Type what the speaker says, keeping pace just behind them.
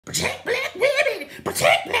Protect black women!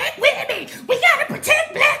 Protect black women! We gotta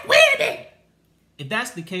protect black women! If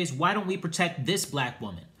that's the case, why don't we protect this black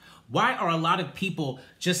woman? Why are a lot of people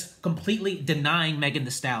just completely denying Megan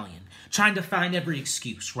Thee Stallion? Trying to find every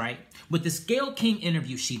excuse, right? With this Gayle King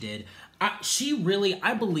interview she did,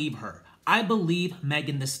 I believe her. I believe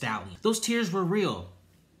Megan Thee Stallion. Those tears were real.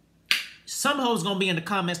 Some hoes gonna be in the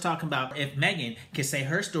comments talking about if Megan can say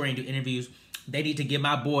her story and do interviews, they need to give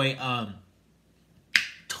my boy,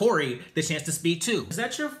 Tory the chance to speak too. Is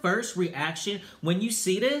that your first reaction when you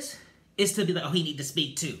see this? Is to be like, oh, he need to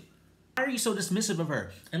speak too. Why are you so dismissive of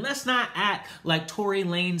her? And let's not act like Tory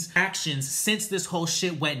Lanez's actions since this whole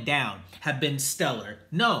shit went down have been stellar.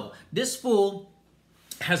 No, this fool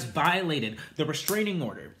has violated the restraining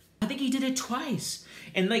order. I think he did it twice.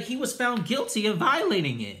 And like he was found guilty of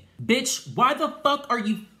violating it. Bitch, why the fuck are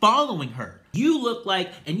you following her? You look like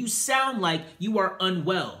and you sound like you are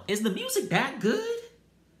unwell. Is the music that good?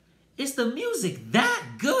 Is the music that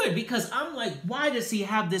good? Because I'm like, why does he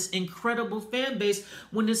have this incredible fan base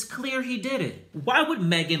when it's clear he did it? Why would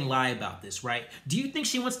Megan lie about this, right? Do you think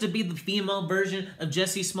she wants to be the female version of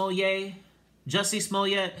Jussie Smollett? Jussie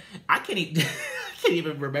Smollett? I can't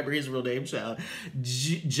even remember his real name, child.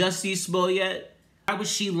 Jussie Smollett? Why would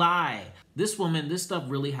she lie? This woman, this stuff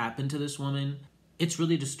really happened to this woman. It's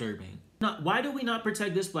really disturbing. Now, why do we not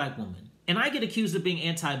protect this black woman? And I get accused of being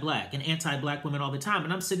anti-black and anti-black women all the time.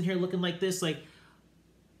 And I'm sitting here looking like this, like,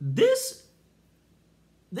 this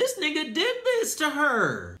nigga did this to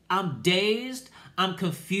her. I'm dazed. I'm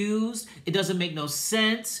confused. It doesn't make no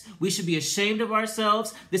sense. We should be ashamed of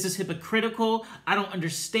ourselves. This is hypocritical. I don't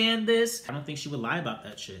understand this. I don't think she would lie about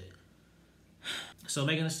that shit. So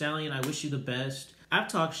Megan Thee Stallion, I wish you the best. I've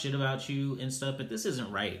talked shit about you and stuff, but this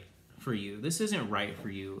isn't right for you. This isn't right for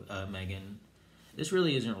you, Megan. This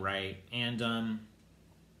really isn't right. And,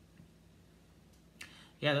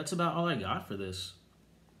 yeah, that's about all I got for this.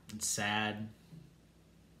 It's sad.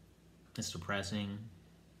 It's depressing.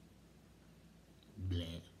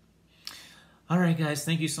 Bleh. Alright, guys.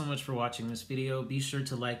 Thank you so much for watching this video. Be sure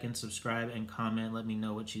to like and subscribe and comment. Let me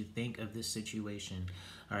know what you think of this situation.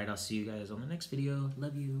 Alright, I'll see you guys on the next video.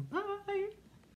 Love you. Bye.